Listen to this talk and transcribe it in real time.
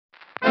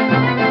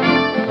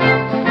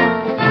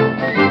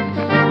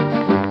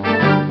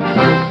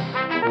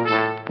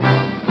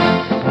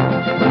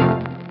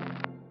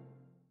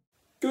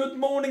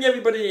morning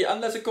everybody,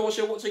 unless of course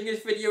you're watching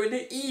this video in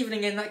the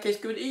evening. In that case,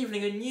 good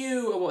evening, and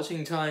you are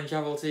watching Time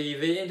Travel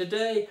TV, and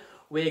today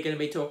we're going to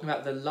be talking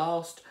about the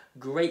last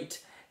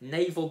great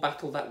naval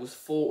battle that was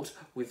fought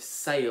with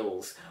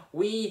sails.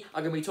 We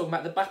are going to be talking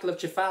about the Battle of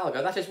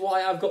Trafalgar. That is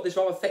why I've got this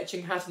rather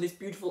fetching hat and this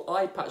beautiful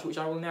eye patch, which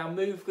I will now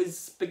move because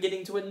it's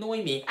beginning to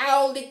annoy me.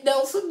 How did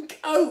Nelson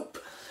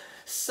cope?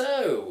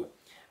 So,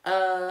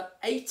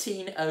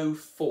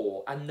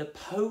 1804, and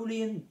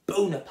Napoleon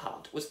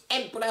Bonaparte was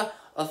Emperor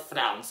of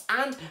France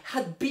and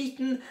had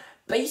beaten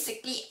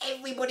basically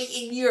everybody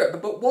in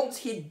Europe. But once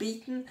he had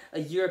beaten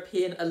a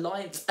European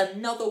alliance,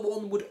 another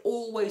one would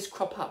always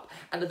crop up,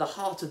 and at the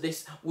heart of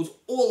this was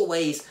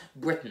always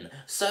Britain.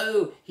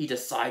 So he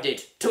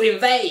decided to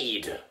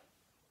invade.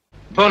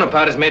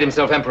 Bonaparte has made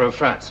himself Emperor of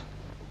France.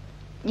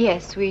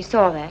 Yes, we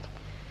saw that.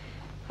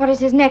 What is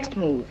his next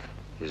move?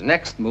 His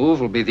next move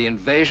will be the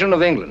invasion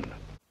of England.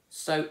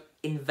 So,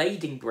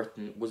 invading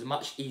Britain was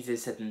much easier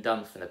said than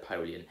done for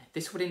Napoleon.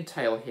 This would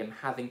entail him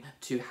having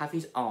to have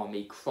his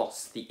army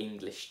cross the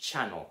English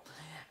Channel,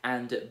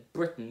 and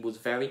Britain was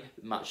very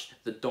much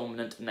the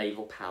dominant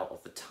naval power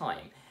of the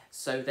time,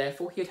 so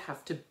therefore he'd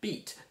have to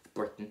beat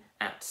Britain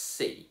at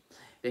sea.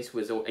 This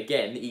was,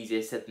 again,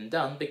 easier said than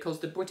done because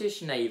the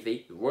British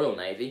Navy, the Royal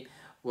Navy,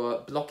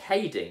 were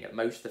blockading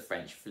most of the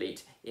French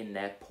fleet in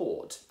their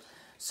port.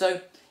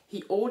 So,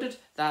 he ordered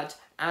that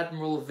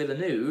Admiral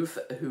Villeneuve,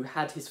 who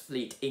had his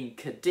fleet in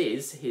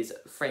Cadiz, his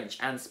French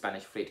and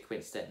Spanish fleet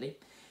coincidentally,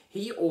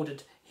 he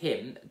ordered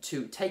him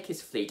to take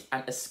his fleet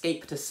and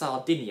escape to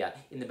Sardinia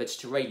in the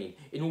Mediterranean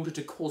in order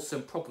to cause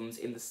some problems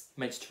in the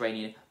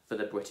Mediterranean for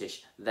the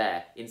British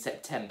there in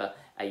September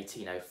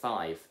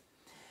 1805.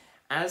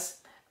 As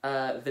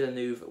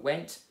Villeneuve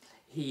went,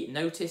 he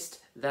noticed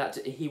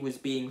that he was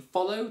being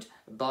followed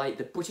by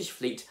the British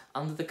fleet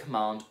under the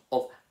command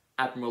of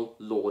Admiral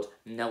Lord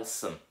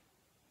Nelson,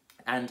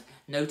 and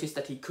noticed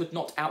that he could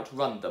not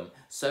outrun them,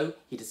 so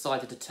he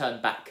decided to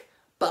turn back.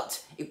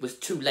 But it was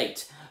too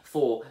late,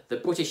 for the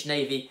British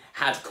Navy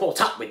had caught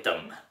up with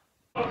them.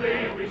 We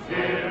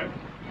steer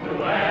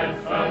to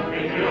add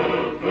something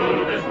new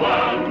to this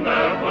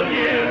wonderful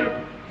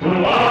year. To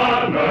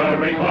honor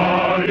we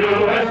call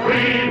you as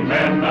free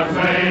men the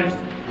saints,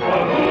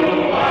 for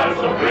who are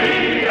so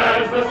free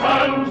as the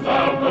sons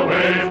of the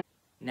waves.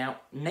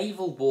 Now,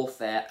 naval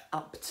warfare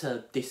up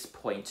to this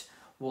point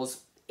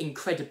was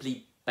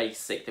incredibly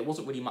basic. There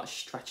wasn't really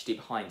much strategy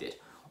behind it.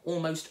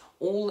 Almost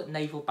all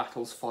naval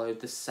battles followed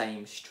the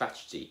same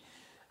strategy.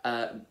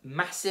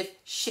 Massive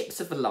ships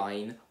of the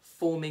line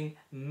forming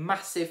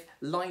massive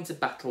lines of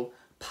battle,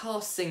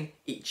 passing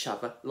each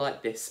other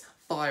like this,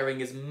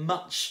 firing as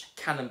much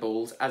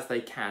cannonballs as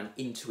they can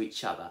into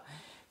each other.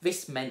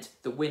 This meant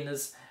the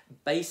winners,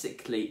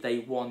 basically, they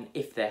won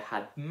if they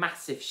had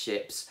massive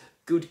ships,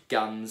 good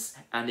guns,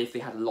 and if they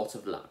had a lot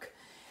of luck.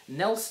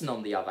 Nelson,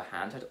 on the other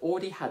hand, had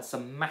already had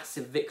some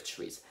massive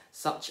victories,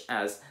 such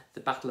as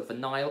the Battle of the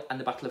Nile and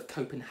the Battle of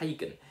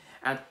Copenhagen,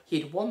 and he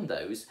had won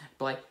those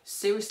by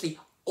seriously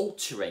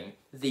altering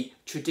the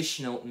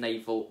traditional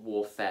naval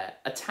warfare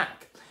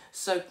attack.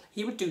 So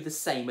he would do the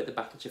same at the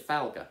Battle of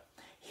Trafalgar.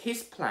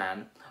 His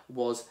plan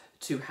was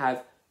to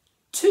have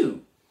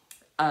two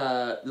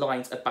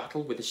lines of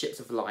battle with the ships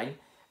of the line,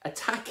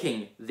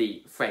 attacking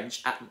the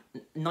French at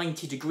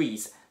 90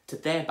 degrees to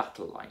their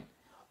battle line.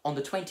 On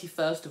the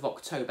 21st of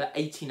October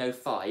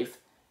 1805,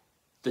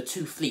 the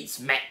two fleets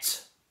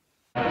met.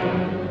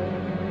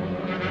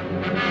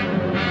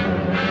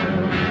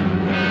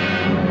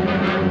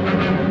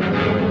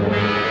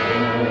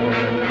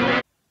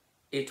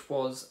 It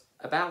was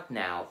about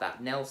now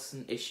that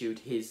Nelson issued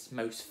his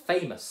most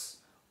famous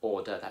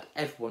order that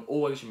everyone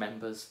always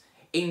remembers: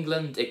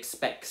 England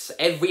expects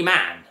every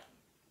man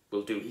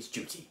will do his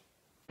duty.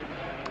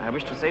 I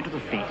wish to say to the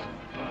fleet,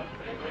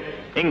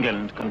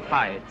 England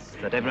confides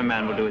that every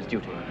man will do his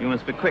duty. You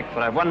must be quick, for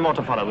I have one more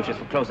to follow, which is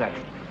for close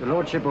action. The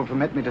Lordship will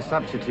permit me to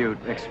substitute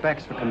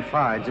expects for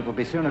confides. It will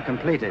be sooner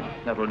completed.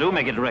 That will do,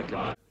 make it directly.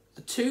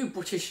 The two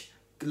British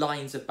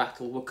lines of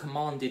battle were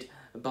commanded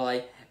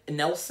by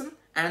Nelson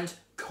and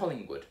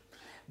Collingwood.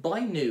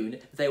 By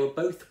noon, they were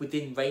both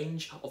within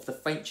range of the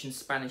French and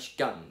Spanish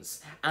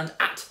guns, and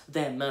at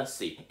their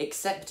mercy,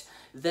 except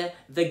the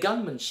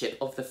gunmanship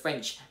of the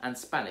French and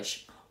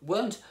Spanish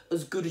weren't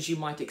as good as you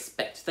might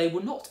expect. They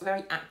were not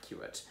very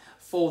accurate,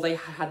 for they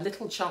had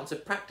little chance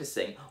of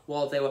practicing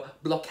while they were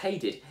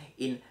blockaded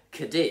in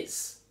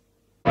Cadiz.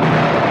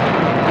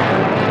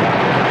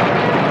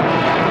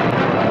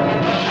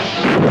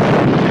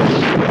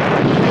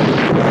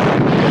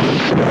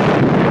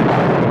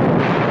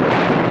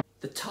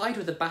 The tide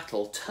of the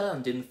battle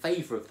turned in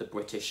favour of the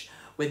British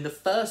when the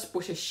first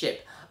British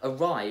ship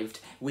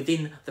arrived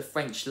within the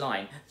French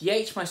line. The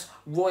HMS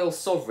Royal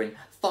Sovereign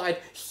fired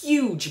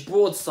huge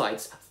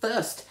broadsides,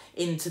 first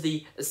into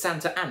the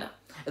Santa Ana.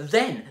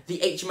 Then the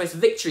HMS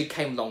Victory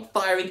came along,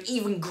 firing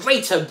even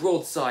greater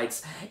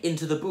broadsides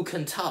into the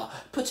Bucentaur,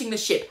 putting the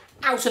ship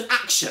out of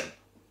action.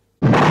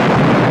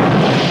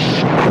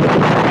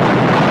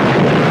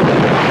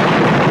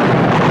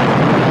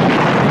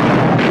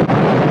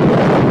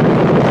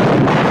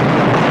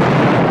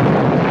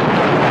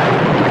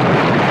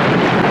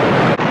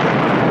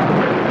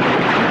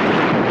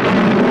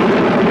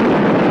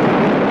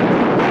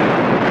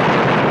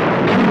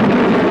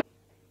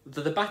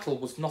 battle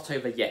was not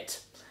over yet.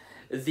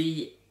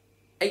 The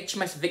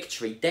HMS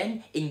Victory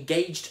then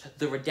engaged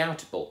the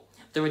Redoubtable.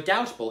 The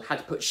Redoubtable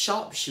had put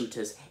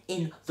sharpshooters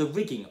in the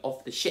rigging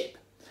of the ship,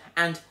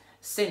 and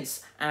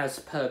since, as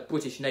per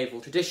British naval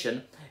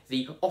tradition,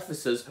 the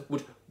officers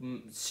would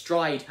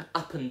stride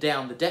up and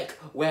down the deck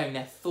wearing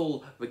their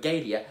full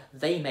regalia,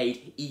 they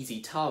made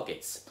easy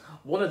targets.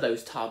 One of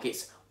those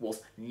targets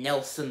was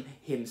Nelson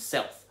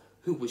himself,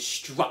 who was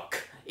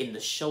struck in the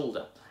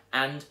shoulder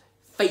and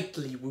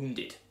fatally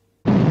wounded.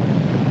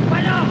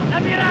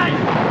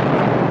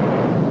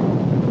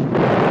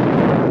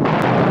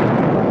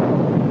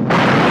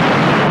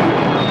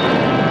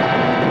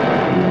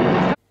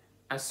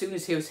 As soon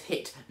as he was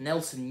hit,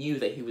 Nelson knew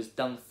that he was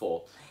done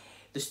for.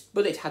 The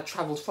bullet had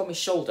travelled from his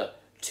shoulder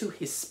to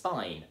his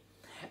spine.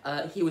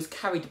 He was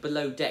carried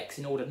below decks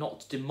in order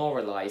not to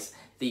demoralise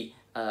the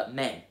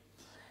men.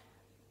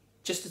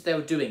 Just as they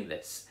were doing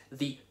this,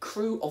 the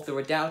crew of the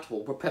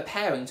Redoubtable were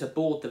preparing to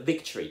board the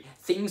Victory.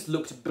 Things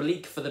looked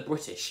bleak for the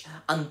British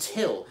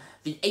until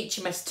the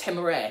HMS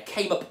Temeraire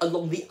came up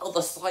along the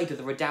other side of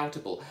the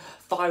Redoubtable,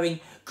 firing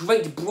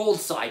great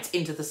broadsides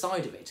into the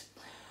side of it.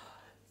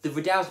 The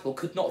Redoubtable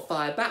could not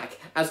fire back,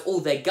 as all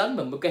their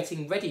gunmen were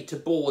getting ready to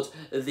board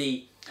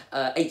the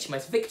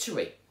HMS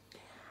Victory.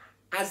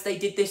 As they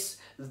did this,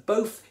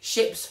 both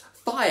ships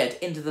fired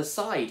into the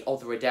side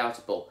of the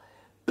Redoubtable,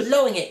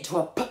 blowing it to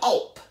a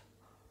pulp.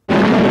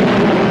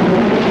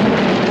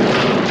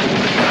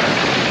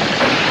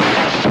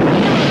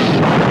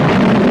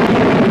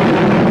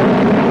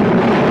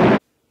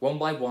 One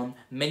by one,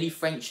 many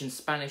French and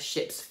Spanish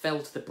ships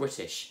fell to the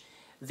British.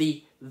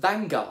 The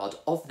vanguard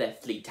of their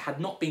fleet had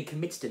not been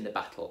committed in the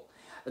battle.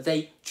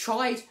 They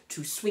tried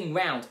to swing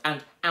round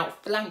and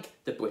outflank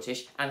the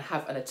British and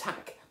have an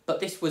attack, but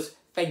this was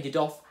fended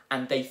off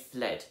and they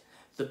fled.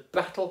 The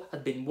battle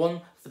had been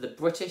won for the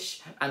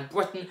British, and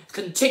Britain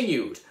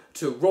continued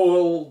to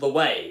roll the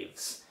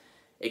waves.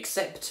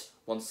 Except,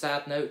 one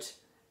sad note,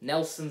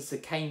 Nelson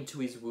succumbed to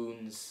his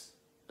wounds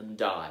and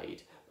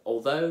died,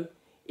 although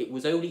it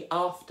was only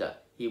after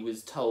he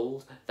was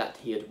told that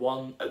he had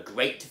won a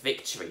great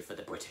victory for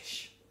the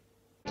British.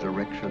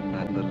 Resurrection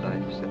and the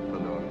life, saith the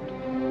Lord.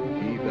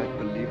 He that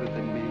believeth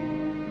in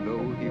me,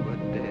 though he were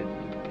dead,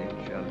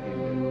 yet shall he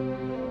live.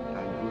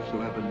 And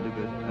whosoever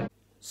liveth...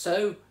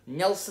 So,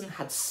 Nelson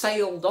had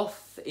sailed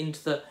off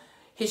into the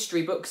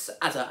history books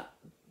as a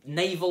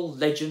naval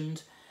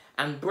legend,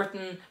 and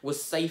Britain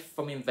was safe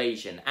from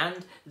invasion.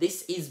 And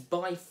this is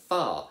by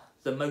far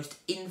the most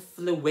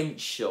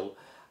influential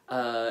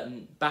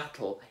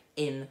battle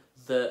in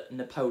the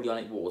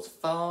Napoleonic Wars,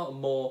 far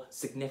more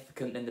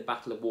significant than the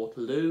Battle of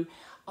Waterloo.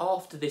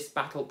 After this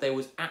battle, there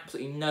was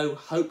absolutely no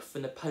hope for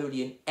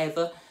Napoleon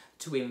ever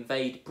to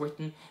invade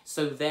Britain,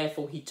 so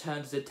therefore he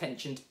turned his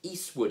attention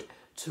eastward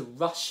to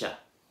Russia.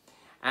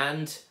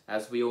 And,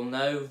 as we all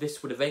know,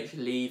 this would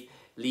eventually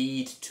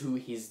lead to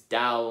his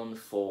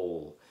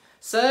downfall.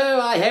 So,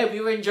 I hope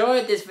you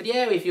enjoyed this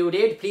video. If you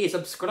did, please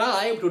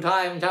subscribe to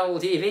Time Travel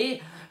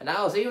TV, and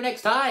I'll see you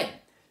next time.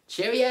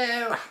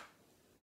 Cheerio!